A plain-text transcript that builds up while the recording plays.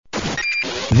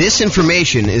This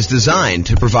information is designed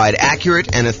to provide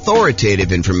accurate and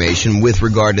authoritative information with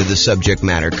regard to the subject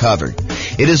matter covered.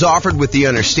 It is offered with the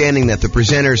understanding that the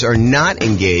presenters are not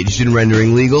engaged in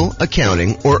rendering legal,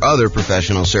 accounting, or other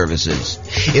professional services.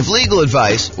 If legal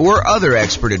advice or other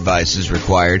expert advice is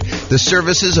required, the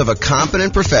services of a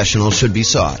competent professional should be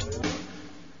sought.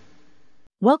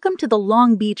 Welcome to the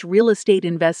Long Beach Real Estate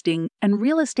Investing and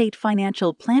Real Estate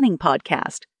Financial Planning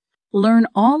Podcast. Learn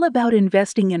all about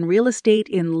investing in real estate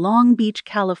in Long Beach,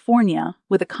 California,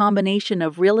 with a combination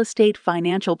of real estate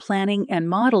financial planning and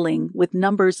modeling with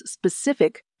numbers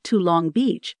specific to Long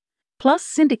Beach, plus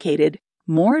syndicated,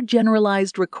 more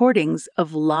generalized recordings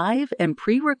of live and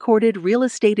pre-recorded real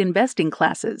estate investing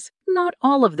classes, not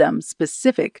all of them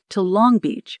specific to Long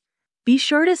Beach. Be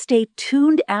sure to stay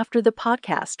tuned after the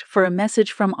podcast for a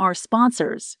message from our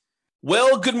sponsors.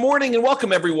 Well, good morning and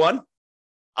welcome, everyone.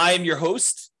 I am your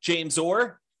host, James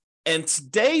Orr, and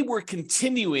today we're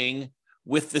continuing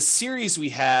with the series we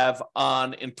have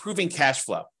on improving cash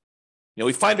flow.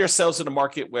 We find ourselves in a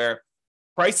market where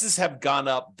prices have gone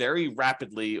up very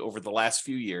rapidly over the last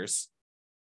few years,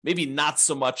 maybe not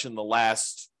so much in the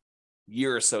last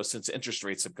year or so since interest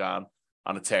rates have gone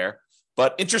on a tear,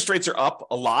 but interest rates are up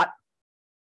a lot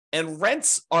and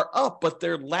rents are up, but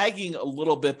they're lagging a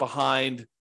little bit behind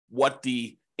what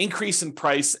the increase in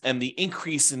price and the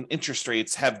increase in interest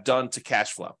rates have done to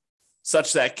cash flow,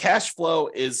 such that cash flow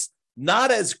is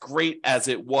not as great as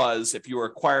it was if you were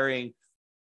acquiring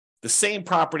the same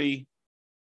property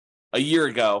a year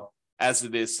ago as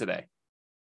it is today.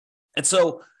 And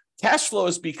so cash flow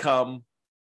has become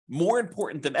more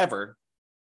important than ever,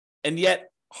 and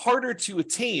yet harder to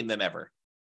attain than ever.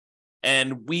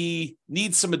 And we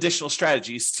need some additional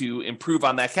strategies to improve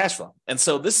on that cash flow. And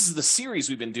so this is the series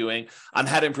we've been doing on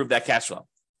how to improve that cash flow.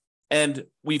 And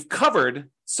we've covered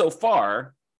so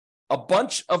far a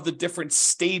bunch of the different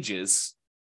stages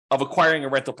of acquiring a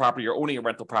rental property or owning a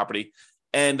rental property.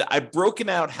 And I've broken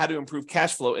out how to improve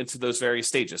cash flow into those various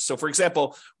stages. So for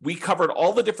example, we covered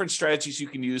all the different strategies you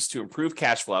can use to improve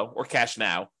cash flow or cash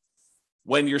now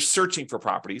when you're searching for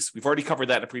properties. We've already covered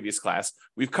that in a previous class.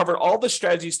 We've covered all the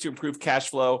strategies to improve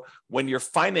cash flow when you're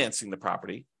financing the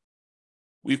property.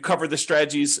 We've covered the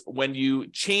strategies when you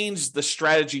change the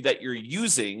strategy that you're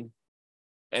using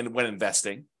and when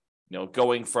investing,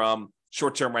 going from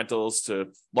short-term rentals to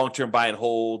long-term buy and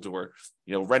hold, or,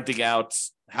 renting out,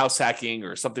 house hacking,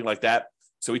 or something like that.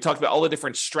 So we talked about all the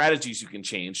different strategies you can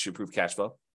change to improve cash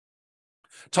flow.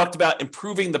 Talked about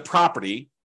improving the property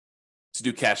to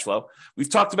do cash flow. We've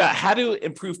talked about how to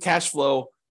improve cash flow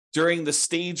during the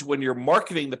stage when you're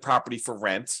marketing the property for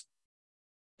rent.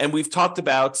 And we've talked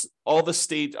about all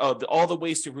the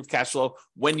ways to improve cash flow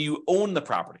when you own the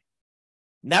property.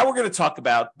 Now we're going to talk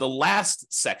about the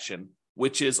last section,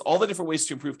 which is all the different ways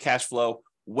to improve cash flow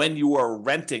when you are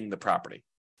renting the property.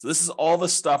 So this is all the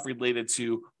stuff related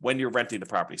to when you're renting the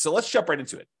property. So let's jump right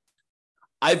into it.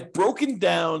 I've broken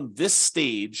down this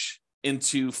stage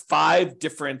into 5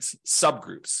 different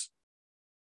subgroups.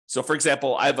 So for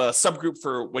example, I have a subgroup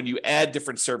for when you add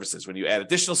different services, when you add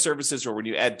additional services, or when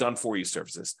you add done for you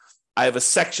services. I have a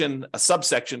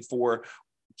subsection for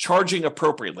charging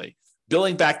appropriately,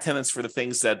 billing back tenants for the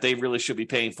things that they really should be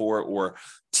paying for, or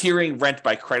tiering rent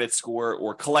by credit score,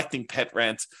 or collecting pet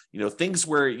rent, things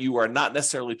where you are not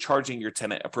necessarily charging your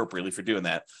tenant appropriately for doing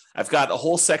that. I've got a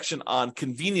whole section on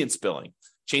convenience billing,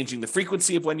 changing the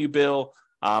frequency of when you bill,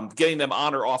 getting them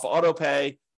on or off auto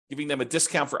pay, giving them a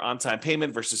discount for on-time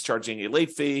payment versus charging a late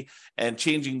fee, and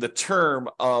changing the term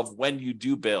of when you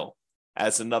do bill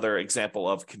as another example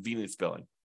of convenience billing.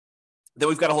 Then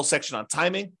we've got a whole section on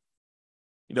timing,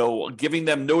 giving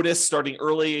them notice starting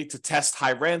early to test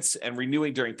high rents and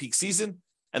renewing during peak season.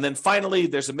 And then finally,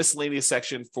 there's a miscellaneous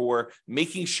section for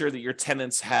making sure that your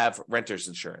tenants have renter's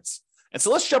insurance. And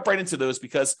so let's jump right into those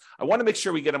because I want to make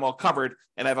sure we get them all covered,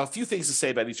 and I have a few things to say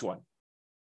about each one.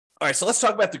 All right, so let's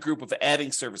talk about the group of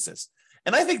adding services.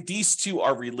 And I think these two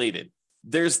are related.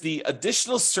 There's the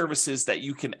additional services that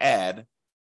you can add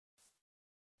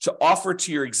to offer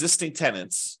to your existing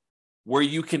tenants where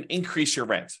you can increase your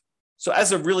rent. So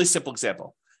as a really simple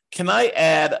example, can I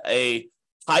add a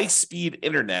high-speed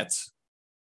internet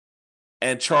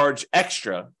and charge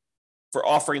extra for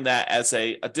offering that as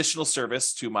an additional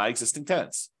service to my existing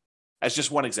tenants? As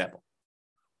just one example.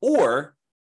 Or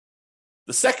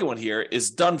the second one here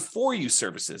is done for you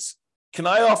services. Can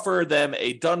I offer them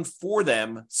a done for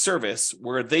them service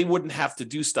where they wouldn't have to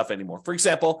do stuff anymore? For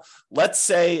example, let's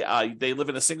say they live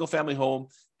in a single family home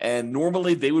and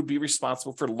normally they would be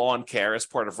responsible for lawn care as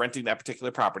part of renting that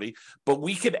particular property, but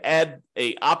we could add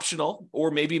a optional or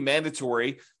maybe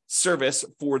mandatory service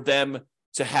for them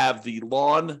to have the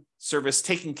lawn service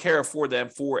taken care of for them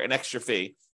for an extra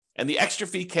fee. And the extra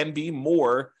fee can be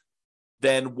more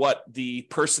than what the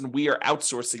person we are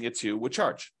outsourcing it to would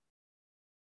charge.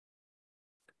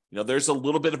 There's a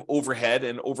little bit of overhead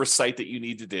and oversight that you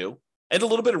need to do, and a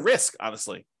little bit of risk,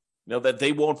 honestly, that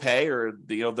they won't pay, or,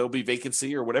 there'll be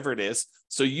vacancy or whatever it is.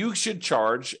 So you should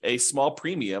charge a small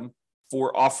premium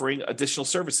for offering additional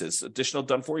services, additional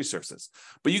done-for-you services.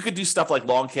 But you could do stuff like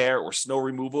lawn care or snow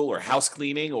removal or house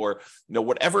cleaning, or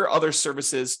whatever other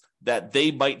services that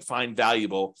they might find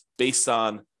valuable based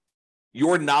on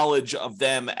your knowledge of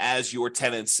them as your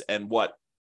tenants and what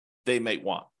they might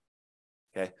want.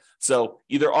 Okay, so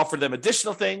either offer them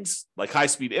additional things like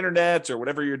high-speed internet or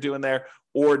whatever you're doing there,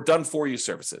 or done-for-you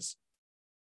services.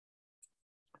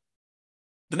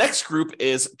 The next group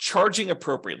is charging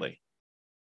appropriately.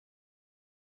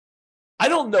 I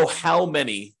don't know how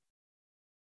many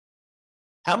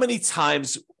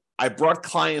times I brought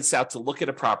clients out to look at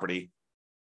a property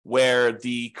where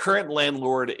the current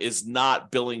landlord is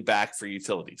not billing back for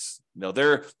utilities.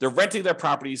 They're renting their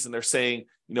properties and they're saying,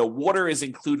 water is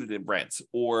included in rent,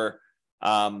 or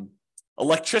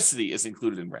electricity is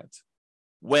included in rent,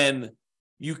 when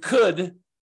you could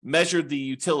measure the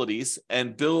utilities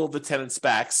and bill the tenants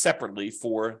back separately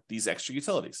for these extra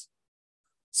utilities.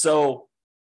 So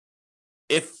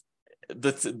if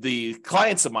the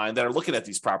clients of mine that are looking at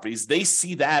these properties, they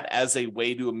see that as a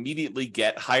way to immediately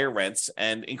get higher rents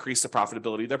and increase the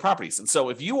profitability of their properties. And so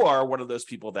if you are one of those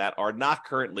people that are not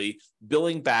currently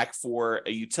billing back for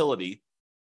a utility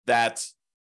that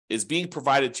is being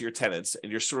provided to your tenants,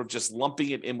 and you're sort of just lumping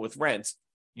it in with rent,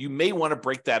 you may want to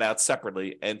break that out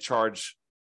separately and charge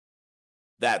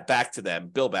that back to them,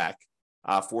 bill back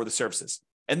for the services.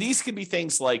 And these can be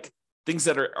things like things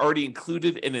that are already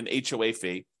included in an HOA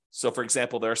fee. So, for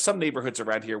example, there are some neighborhoods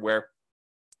around here where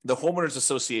the homeowners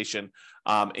association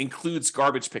includes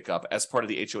garbage pickup as part of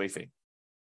the HOA fee.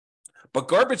 But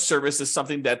garbage service is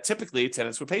something that typically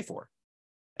tenants would pay for.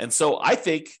 And so I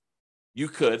think you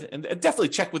could, and definitely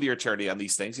check with your attorney on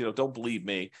these things, don't believe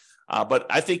me, but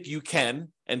I think you can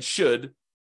and should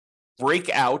break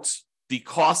out the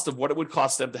cost of what it would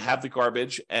cost them to have the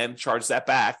garbage and charge that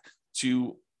back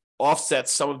to offset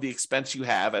some of the expense you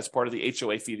have as part of the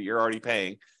HOA fee that you're already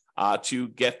paying to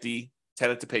get the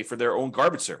tenant to pay for their own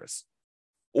garbage service.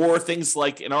 Or things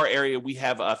like in our area, we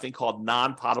have a thing called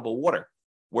non-potable water,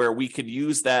 where we can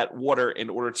use that water in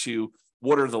order to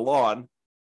water the lawn.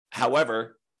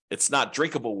 However, it's not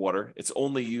drinkable water. It's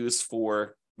only used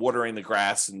for watering the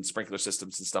grass and sprinkler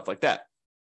systems and stuff like that.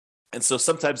 And so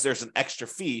sometimes there's an extra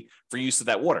fee for use of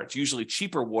that water. It's usually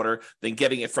cheaper water than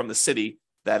getting it from the city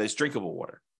that is drinkable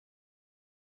water.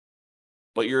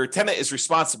 But your tenant is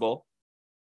responsible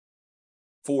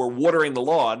for watering the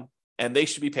lawn, and they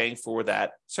should be paying for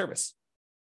that service.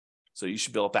 So you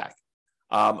should bill it back.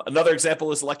 Another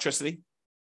example is electricity.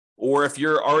 Or if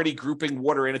you're already grouping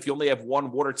water in, if you only have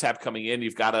one water tap coming in,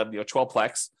 you've got a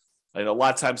 12-plex. A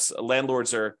lot of times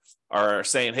landlords are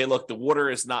saying, hey, look, the water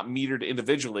is not metered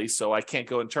individually, so I can't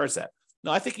go and charge that.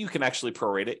 No, I think you can actually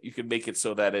prorate it. You can make it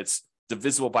so that it's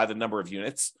divisible by the number of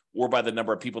units or by the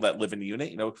number of people that live in the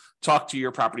unit. Talk to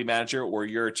your property manager or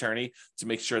your attorney to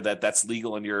make sure that that's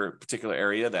legal in your particular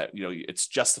area, that it's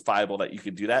justifiable that you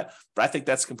can do that. But I think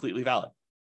that's completely valid.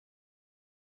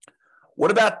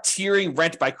 What about tiering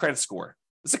rent by credit score?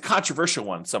 It's a controversial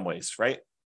one in some ways, right?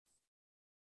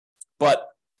 But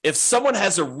if someone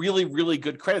has a really, really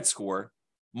good credit score,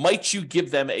 might you give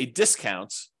them a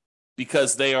discount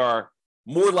because they are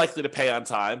more likely to pay on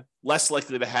time, less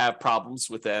likely to have problems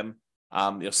with them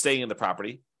staying in the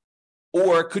property?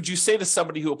 Or could you say to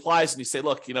somebody who applies and you say,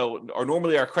 look, or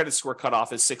normally our credit score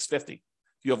cutoff is 650. If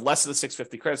you have less than a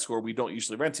 650 credit score, we don't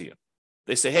usually rent to you.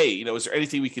 They say, hey, is there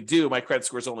anything we could do? My credit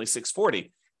score is only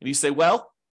 640. And you say,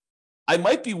 well, I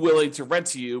might be willing to rent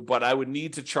to you, but I would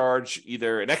need to charge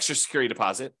either an extra security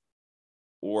deposit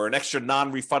or an extra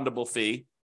non-refundable fee,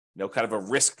 kind of a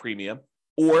risk premium,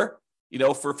 or,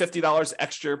 for $50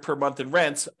 extra per month in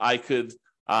rent, I could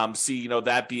see,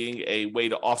 that being a way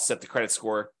to offset the credit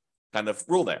score kind of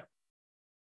rule there.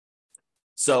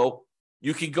 So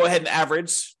you can go ahead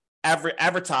and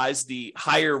advertise the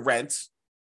higher rent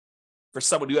for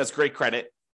someone who has great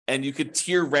credit, and you could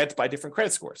tier rent by different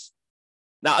credit scores.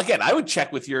 Now, again, I would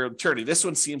check with your attorney. This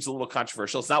one seems a little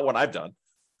controversial. It's not one I've done.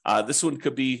 This one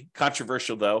could be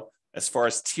controversial, though, as far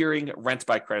as tiering rent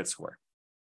by credit score.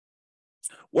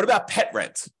 What about pet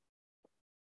rent?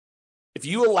 If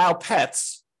you allow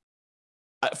pets,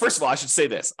 first of all, I should say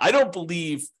this. I don't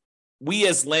believe we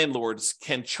as landlords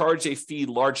can charge a fee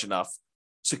large enough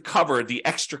to cover the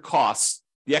extra costs,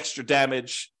 the extra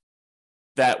damage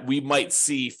that we might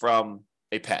see from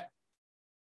a pet.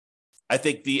 I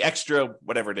think the extra,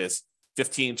 whatever it is,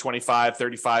 $15, $25,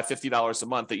 $35, $50 a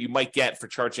month that you might get for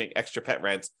charging extra pet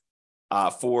rent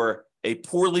for a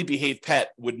poorly behaved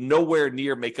pet would nowhere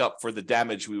near make up for the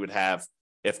damage we would have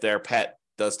if their pet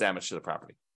does damage to the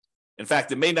property. In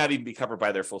fact, it may not even be covered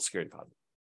by their full security deposit.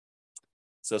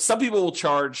 So some people will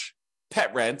charge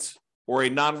pet rent or a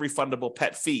non-refundable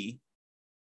pet fee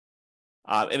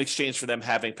in exchange for them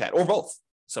having pet, or both,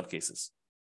 in some cases.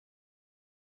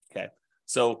 Okay,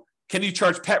 so can you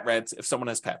charge pet rent if someone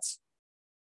has pets?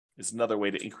 Is another way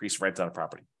to increase rent on a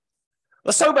property.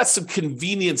 Let's talk about some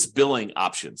convenience billing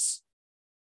options.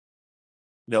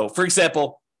 For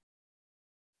example,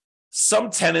 some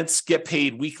tenants get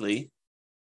paid weekly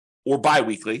or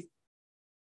biweekly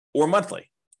or monthly.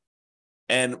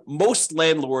 And most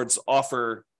landlords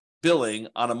offer billing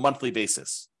on a monthly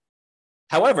basis.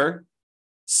 However,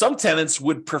 some tenants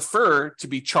would prefer to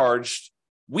be charged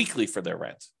weekly for their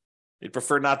rent. They'd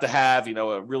prefer not to have,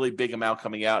 a really big amount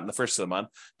coming out in the first of the month.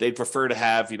 They'd prefer to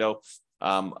have, a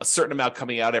certain amount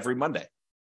coming out every Monday.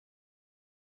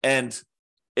 And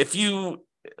if you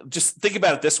just think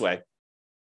about it this way,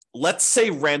 let's say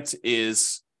rent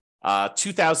is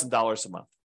 $2,000 a month.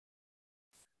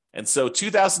 And so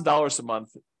 $2,000 a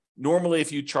month, normally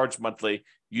if you charge monthly,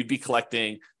 you'd be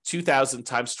collecting $2,000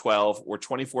 times 12 or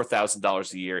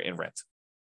 $24,000 a year in rent.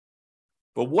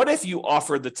 But what if you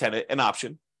offered the tenant an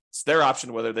option? It's their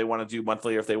option whether they want to do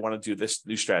monthly or if they want to do this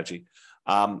new strategy.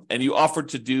 And you offered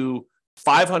to do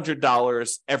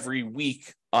 $500 every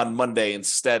week on Monday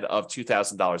instead of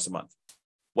 $2,000 a month.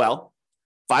 Well,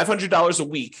 $500 a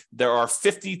week, there are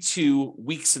 52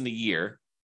 weeks in the year.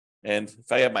 And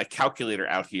if I have my calculator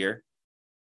out here,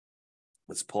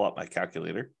 let's pull up my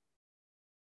calculator.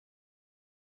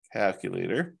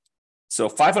 So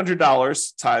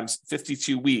 $500 times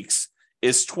 52 weeks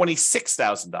is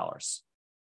 $26,000.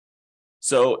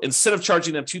 So instead of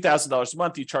charging them $2,000 a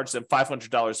month, you charge them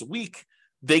 $500 a week.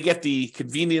 They get the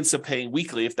convenience of paying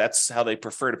weekly if that's how they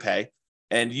prefer to pay.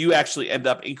 And you actually end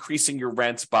up increasing your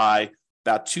rent by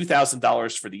about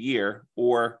 $2,000 for the year,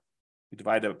 or we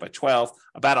divide it by 12,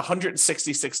 about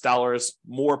 $166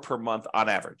 more per month on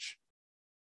average.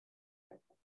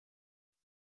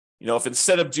 If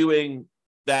instead of doing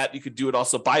that, you could do it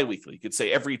also biweekly. You could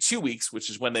say every 2 weeks, which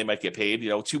is when they might get paid,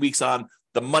 2 weeks on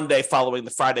the Monday following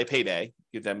the Friday payday,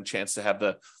 give them a chance to have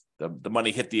the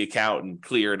money hit the account and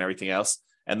clear and everything else.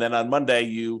 And then on Monday,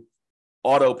 you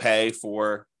auto pay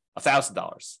for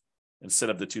 $1,000 instead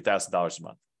of the $2,000 a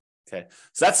month. Okay,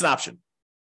 so that's an option.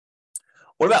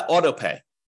 What about auto pay?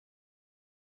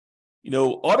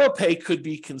 Auto pay could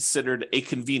be considered a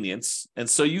convenience. And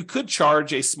so you could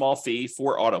charge a small fee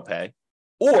for auto pay.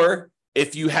 Or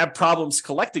if you have problems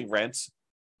collecting rent,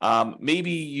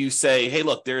 maybe you say, hey,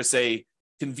 look, there's a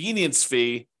convenience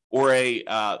fee or a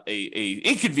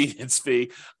inconvenience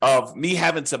fee of me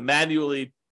having to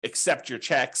manually accept your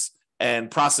checks and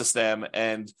process them.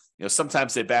 And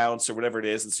sometimes they bounce or whatever it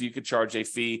is. And so you could charge a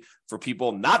fee for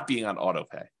people not being on auto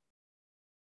pay.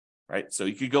 Right. So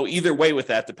you could go either way with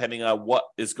that, depending on what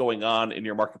is going on in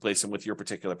your marketplace and with your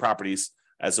particular properties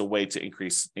as a way to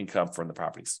increase income from the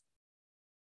properties.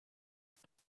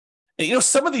 And,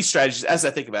 some of these strategies, as I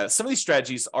think about it, some of these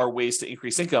strategies are ways to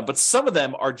increase income, but some of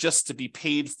them are just to be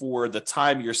paid for the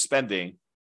time you're spending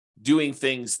doing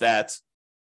things that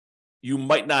you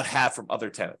might not have from other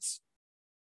tenants.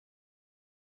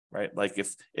 Right, like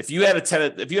if you had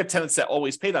tenants that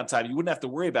always paid on time, you wouldn't have to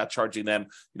worry about charging them,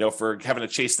 for having to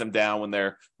chase them down when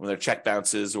their check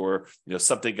bounces or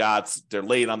something they're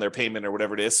late on their payment or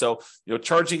whatever it is. So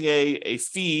charging a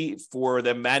fee for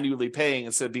them manually paying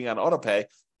instead of being on auto pay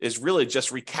is really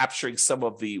just recapturing some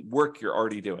of the work you're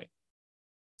already doing.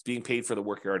 It's being paid for the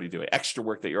work you're already doing, extra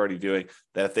work that you're already doing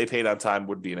that if they paid on time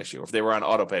wouldn't be an issue. Or if they were on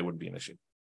auto pay, wouldn't be an issue.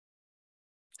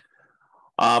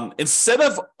 Instead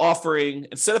of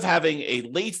having a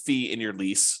late fee in your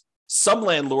lease, some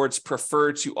landlords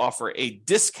prefer to offer a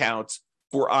discount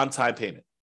for on-time payment.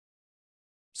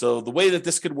 So the way that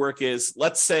this could work is,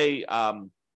 let's say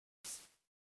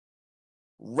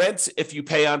rent, if you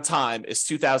pay on time, is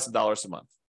 $2,000 a month.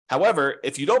 However,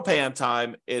 if you don't pay on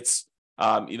time, it's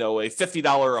a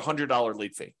 $50 or $100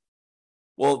 late fee.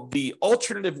 Well, the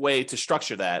alternative way to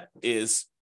structure that is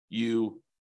you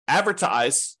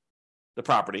advertise the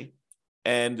property,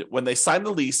 and when they sign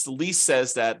the lease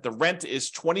says that the rent is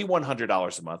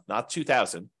 $2,100 a month, not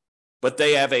 $2,000, but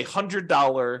they have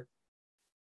 $100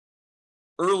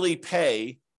 early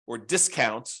pay or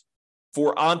discount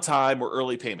for on time or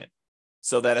early payment.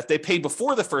 So that if they pay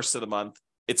before the first of the month,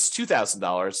 it's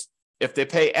 $2,000. If they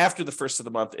pay after the first of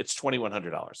the month, it's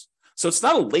 $2,100. So it's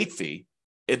not a late fee.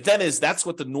 That's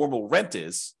what the normal rent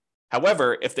is.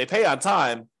 However, if they pay on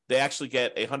time, they actually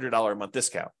get a $100 a month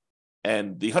discount.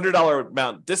 And the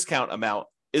 $100 discount amount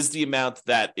is the amount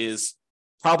that is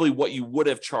probably what you would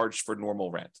have charged for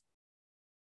normal rent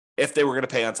if they were going to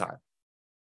pay on time.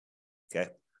 Okay.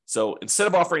 So instead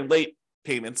of offering late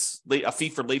payments, a fee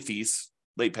for late fees,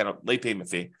 late payment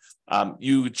fee,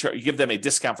 you give them a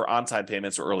discount for on-time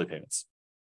payments or early payments.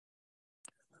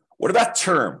 What about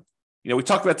term? We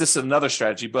talked about this in another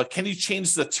strategy, but can you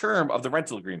change the term of the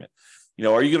rental agreement?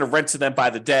 Are you going to rent to them by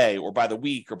the day or by the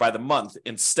week or by the month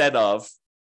instead of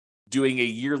doing a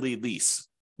yearly lease?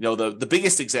 The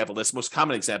biggest example, this most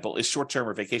common example, is short-term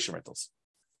or vacation rentals.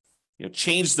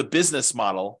 Change the business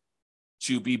model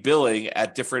to be billing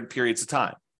at different periods of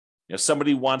time.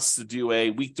 Somebody wants to do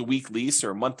a week-to-week lease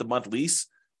or a month-to-month lease,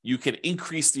 you can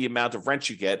increase the amount of rent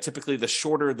you get. Typically, the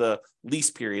shorter the lease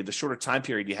period, the shorter time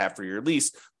period you have for your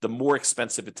lease, the more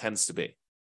expensive it tends to be.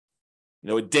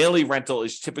 A daily rental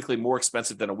is typically more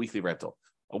expensive than a weekly rental.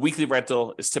 A weekly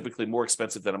rental is typically more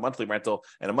expensive than a monthly rental,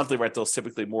 and a monthly rental is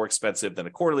typically more expensive than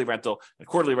a quarterly rental, and a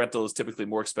quarterly rental is typically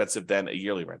more expensive than a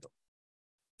yearly rental.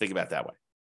 Think about it that way.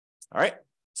 All right?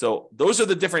 So those are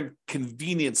the different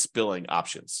convenience billing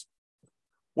options.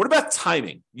 What about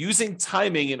timing? Using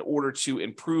timing in order to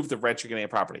improve the rent you're getting at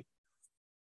property.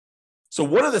 So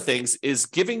one of the things is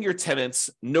giving your tenants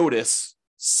notice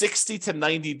 60 to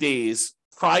 90 days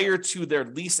prior to their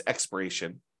lease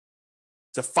expiration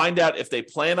to find out if they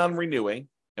plan on renewing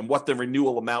and what the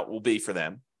renewal amount will be for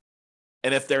them.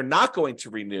 And if they're not going to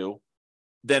renew,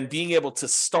 then being able to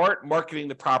start marketing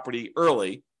the property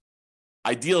early,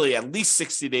 ideally at least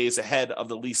 60 days ahead of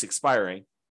the lease expiring,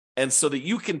 and so that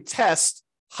you can test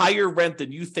higher rent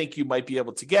than you think you might be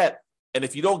able to get. And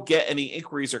if you don't get any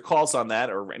inquiries or calls on that,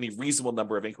 or any reasonable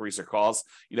number of inquiries or calls,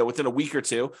 within a week or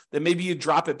two, then maybe you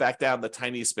drop it back down the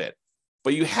tiniest bit.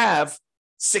 But you have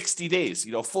 60 days,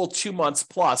 full 2 months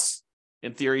plus,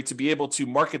 in theory, to be able to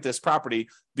market this property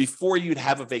before you'd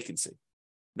have a vacancy.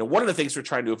 One of the things we're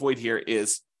trying to avoid here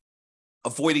is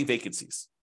avoiding vacancies.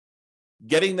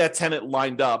 Getting that tenant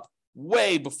lined up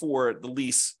way before the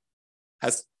lease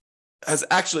has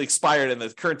actually expired and the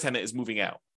current tenant is moving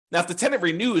out. Now, if the tenant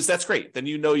renews, that's great. Then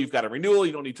you've got a renewal.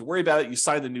 You don't need to worry about it. You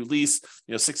sign the new lease,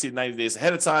 60 to 90 days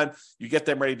ahead of time. You get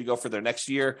them ready to go for their next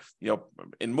year.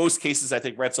 In most cases, I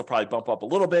think rents will probably bump up a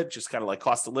little bit, just kind of like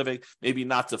cost of living. Maybe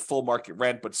not to full market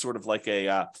rent, but sort of like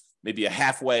maybe a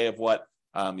halfway of what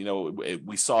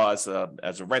we saw as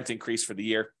a rent increase for the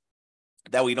year.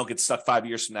 That way you don't get stuck 5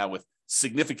 years from now with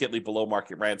significantly below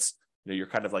market rents. You're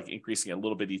kind of like increasing a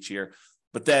little bit each year.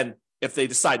 But then if they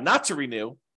decide not to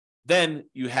renew, then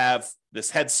you have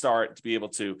this head start to be able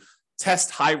to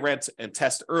test high rent and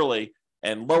test early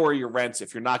and lower your rents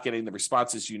if you're not getting the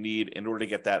responses you need in order to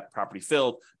get that property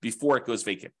filled before it goes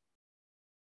vacant.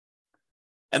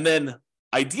 And then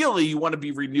ideally, you want to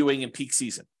be renewing in peak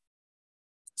season.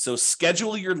 So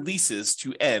schedule your leases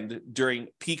to end during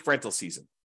peak rental season.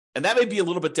 And that may be a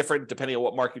little bit different depending on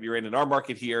what market you're in. In our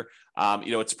market here,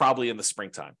 it's probably in the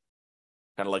springtime,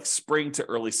 kind of like spring to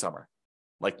early summer,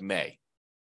 like May.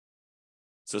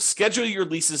 So schedule your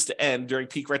leases to end during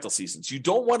peak rental seasons. You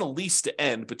don't want a lease to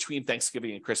end between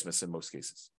Thanksgiving and Christmas in most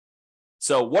cases.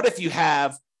 So what if you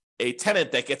have a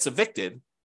tenant that gets evicted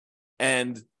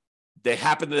and they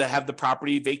happen to have the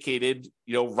property vacated,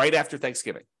 right after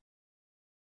Thanksgiving?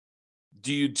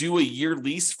 Do you do a year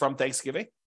lease from Thanksgiving?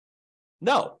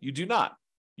 No, you do not.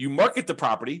 You market the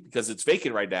property because it's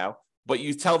vacant right now, but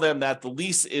you tell them that the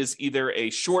lease is either a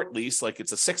short lease, like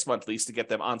it's a 6-month lease to get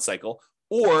them on cycle,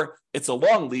 or it's a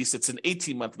long lease, it's an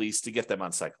 18-month lease to get them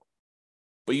on cycle.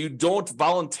 But you don't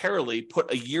voluntarily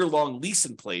put a year-long lease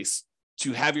in place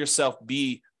to have yourself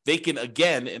be vacant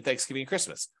again in Thanksgiving and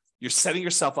Christmas. You're setting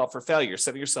yourself up for failure. You're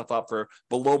setting yourself up for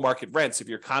below market rents if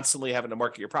you're constantly having to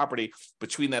market your property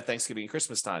between that Thanksgiving and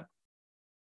Christmas time.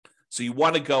 So you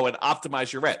want to go and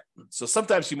optimize your rent. So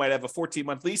sometimes you might have a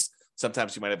 14-month lease.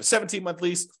 Sometimes you might have a 17-month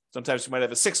lease. Sometimes you might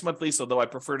have a 6-month lease, although I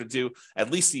prefer to do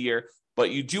at least a year.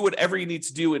 But you do whatever you need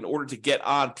to do in order to get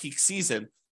on peak season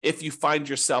if you find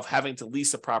yourself having to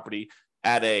lease a property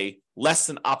at a less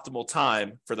than optimal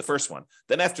time for the first one.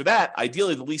 Then after that,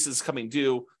 ideally the lease is coming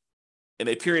due in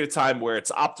a period of time where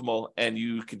it's optimal and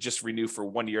you can just renew for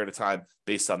 1 year at a time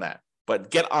based on that.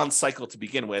 But get on cycle to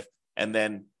begin with and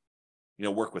then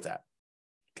work with that.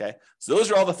 Okay. So those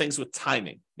are all the things with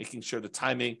timing, making sure the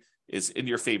timing is in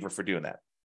your favor for doing that.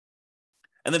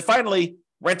 And then finally,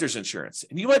 renter's insurance.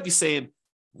 And you might be saying,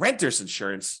 renter's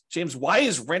insurance? James, why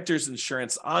is renter's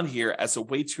insurance on here as a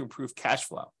way to improve cash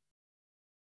flow?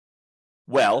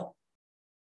 Well,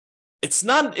 It's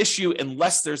not an issue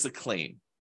unless there's a claim,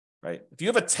 right? If you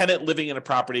have a tenant living in a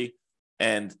property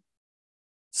and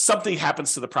something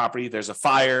happens to the property, there's a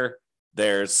fire,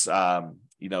 there's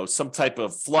some type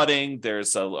of flooding,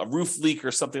 there's a roof leak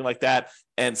or something like that,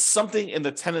 and something in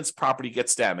the tenant's property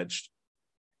gets damaged,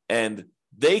 and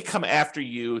they come after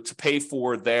you to pay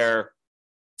for their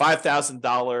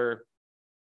 $5,000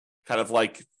 kind of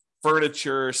like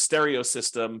furniture stereo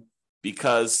system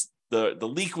because the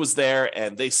leak was there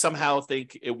and they somehow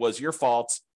think it was your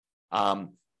fault.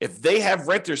 If they have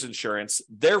renter's insurance,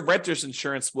 their renter's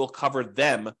insurance will cover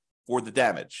them for the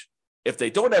damage. If they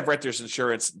don't have renter's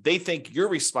insurance, they think you're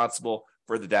responsible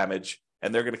for the damage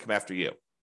and they're going to come after you.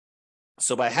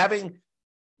 So by having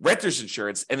renter's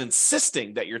insurance and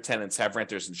insisting that your tenants have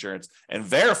renter's insurance and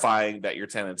verifying that your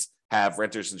tenants have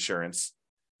renter's insurance,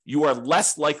 you are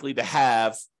less likely to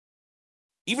have,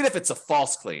 even if it's a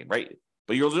false claim, right?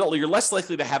 But you're less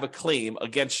likely to have a claim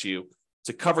against you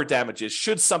to cover damages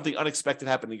should something unexpected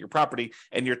happen to your property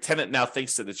and your tenant now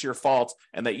thinks that it's your fault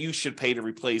and that you should pay to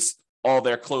replace all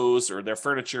their clothes or their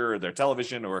furniture or their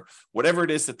television or whatever it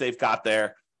is that they've got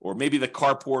there. Or maybe the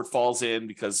carport falls in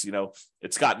because,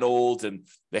 it's gotten old and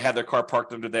they have their car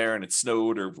parked under there and it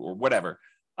snowed or whatever,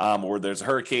 or there's a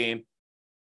hurricane.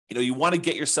 You want to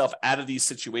get yourself out of these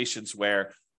situations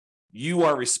where you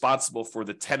are responsible for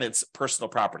the tenant's personal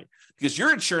property because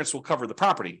your insurance will cover the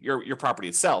property, your property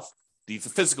itself, the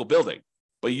physical building.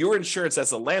 But your insurance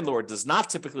as a landlord does not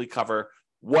typically cover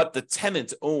what the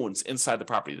tenant owns inside the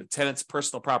property, the tenant's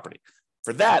personal property.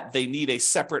 For that, they need a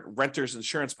separate renter's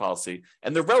insurance policy,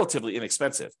 and they're relatively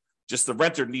inexpensive. Just the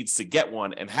renter needs to get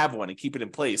one and have one and keep it in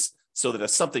place so that if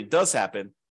something does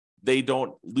happen, they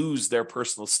don't lose their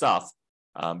personal stuff.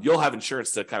 You'll have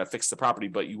insurance to kind of fix the property,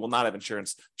 but you will not have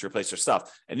insurance to replace their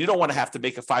stuff. And you don't want to have to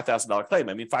make a $5,000 claim.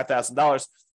 I mean, $5,000,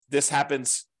 this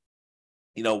happens,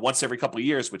 once every couple of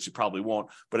years, which you probably won't.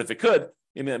 But if it could,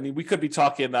 we could be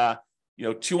talking,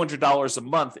 $200 a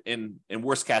month in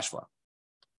worst cash flow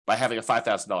by having a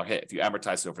 $5,000 hit if you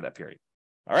amortize it over that period.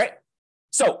 All right.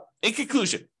 So in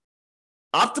conclusion,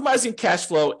 optimizing cash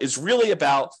flow is really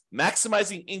about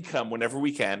maximizing income whenever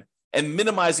we can and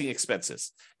minimizing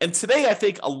expenses. And today, I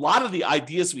think a lot of the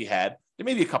ideas we had, there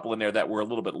may be a couple in there that were a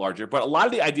little bit larger, but a lot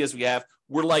of the ideas we have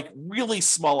were like really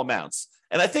small amounts.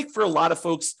 And I think for a lot of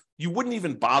folks, you wouldn't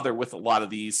even bother with a lot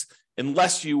of these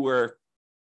unless you were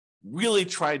really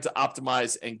trying to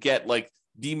optimize and get like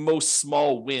the most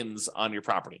small wins on your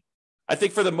property. I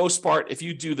think for the most part, if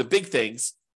you do the big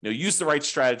things, use the right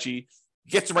strategy,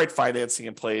 get the right financing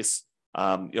in place,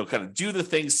 kind of do the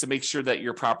things to make sure that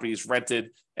your property is rented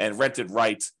and rented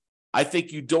right. I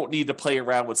think you don't need to play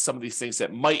around with some of these things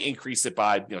that might increase it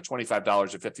by $25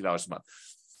 or $50 a month.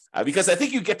 Because I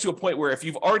think you get to a point where if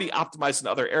you've already optimized in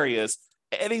other areas,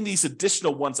 adding these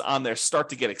additional ones on there start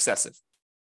to get excessive.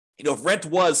 If rent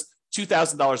was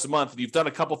 $2,000 a month, and you've done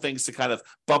a couple things to kind of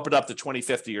bump it up to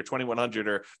 $2,050 or $2,100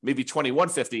 or maybe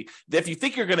 $2,150, if you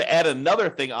think you're going to add another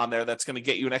thing on there that's going to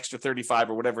get you an extra $35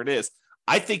 or whatever it is,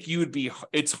 I think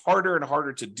it's harder and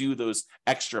harder to do those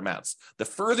extra amounts. The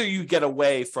further you get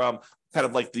away from kind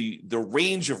of like the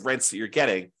range of rents that you're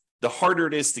getting, the harder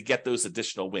it is to get those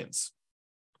additional wins,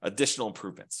 additional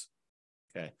improvements.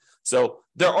 Okay. So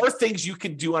there are things you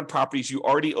can do on properties you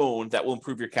already own that will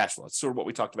improve your cash flow. It's sort of what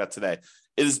we talked about today.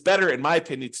 It is better, in my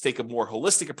opinion, to take a more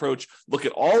holistic approach, look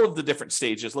at all of the different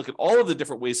stages, look at all of the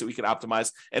different ways that we can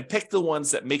optimize, and pick the ones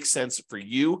that make sense for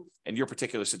you and your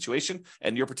particular situation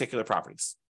and your particular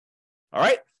properties. All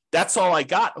right. That's all I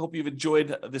got. I hope you've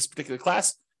enjoyed this particular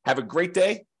class. Have a great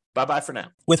day. Bye-bye for now.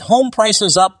 With home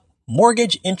prices up,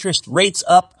 mortgage interest rates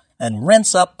up, and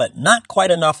rents up, but not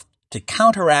quite enough to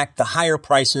counteract the higher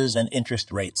prices and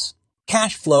interest rates.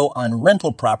 Cash flow on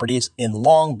rental properties in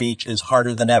Long Beach is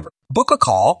harder than ever. Book a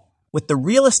call with the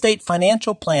Real Estate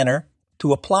Financial Planner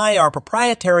to apply our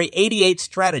proprietary 88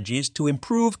 strategies to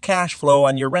improve cash flow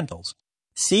on your rentals.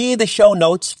 See the show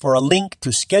notes for a link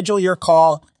to schedule your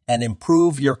call and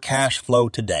improve your cash flow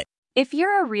today. If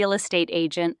you're a real estate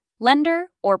agent, lender,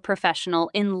 or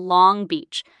professional in Long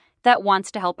Beach that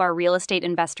wants to help our real estate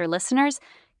investor listeners,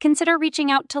 consider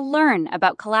reaching out to learn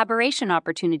about collaboration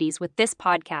opportunities with this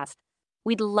podcast.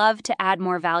 We'd love to add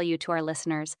more value to our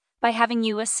listeners by having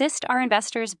you assist our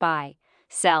investors buy,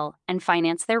 sell, and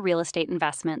finance their real estate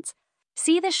investments.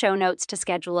 See the show notes to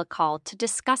schedule a call to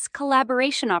discuss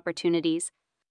collaboration opportunities